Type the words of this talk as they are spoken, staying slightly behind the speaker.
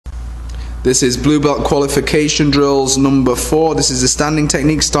This is blue belt qualification drills number 4. This is a standing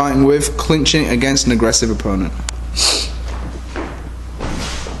technique starting with clinching against an aggressive opponent.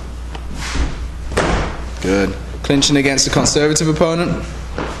 Good. Clinching against a conservative opponent.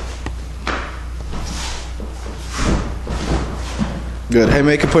 Good.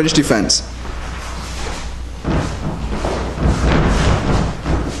 Haymaker punch defense.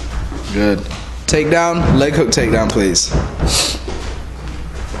 Good. Takedown, leg hook takedown, please.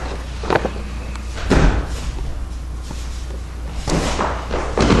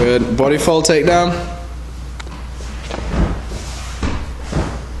 Good. Body fold takedown.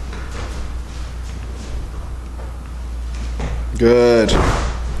 Good.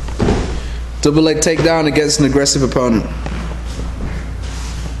 Double leg takedown against an aggressive opponent.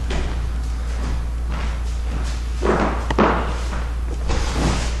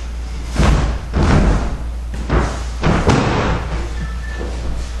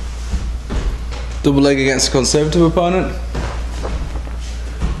 Double leg against a conservative opponent.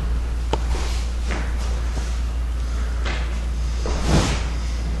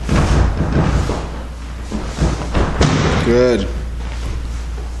 Good.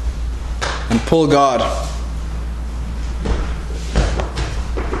 And pull guard.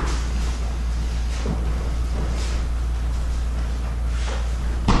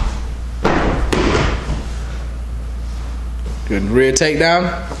 Good. Rear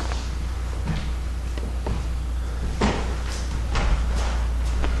takedown.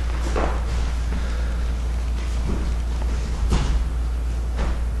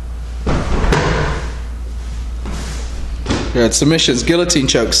 Good. Submissions, guillotine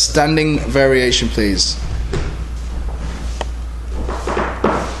chokes, standing variation, please.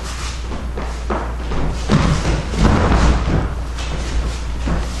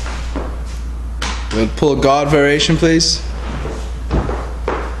 Good. Pull guard variation, please.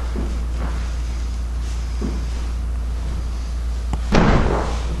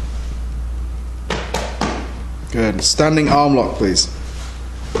 Good. Standing arm lock, please.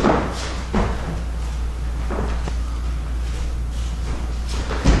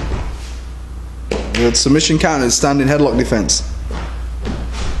 Good. Submission counters, standing headlock defense.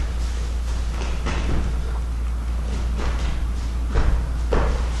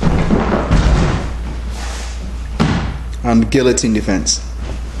 And guillotine defense.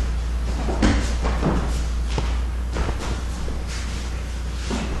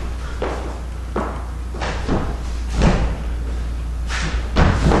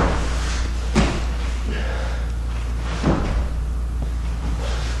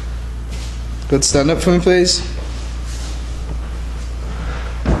 Good, stand up for me, please.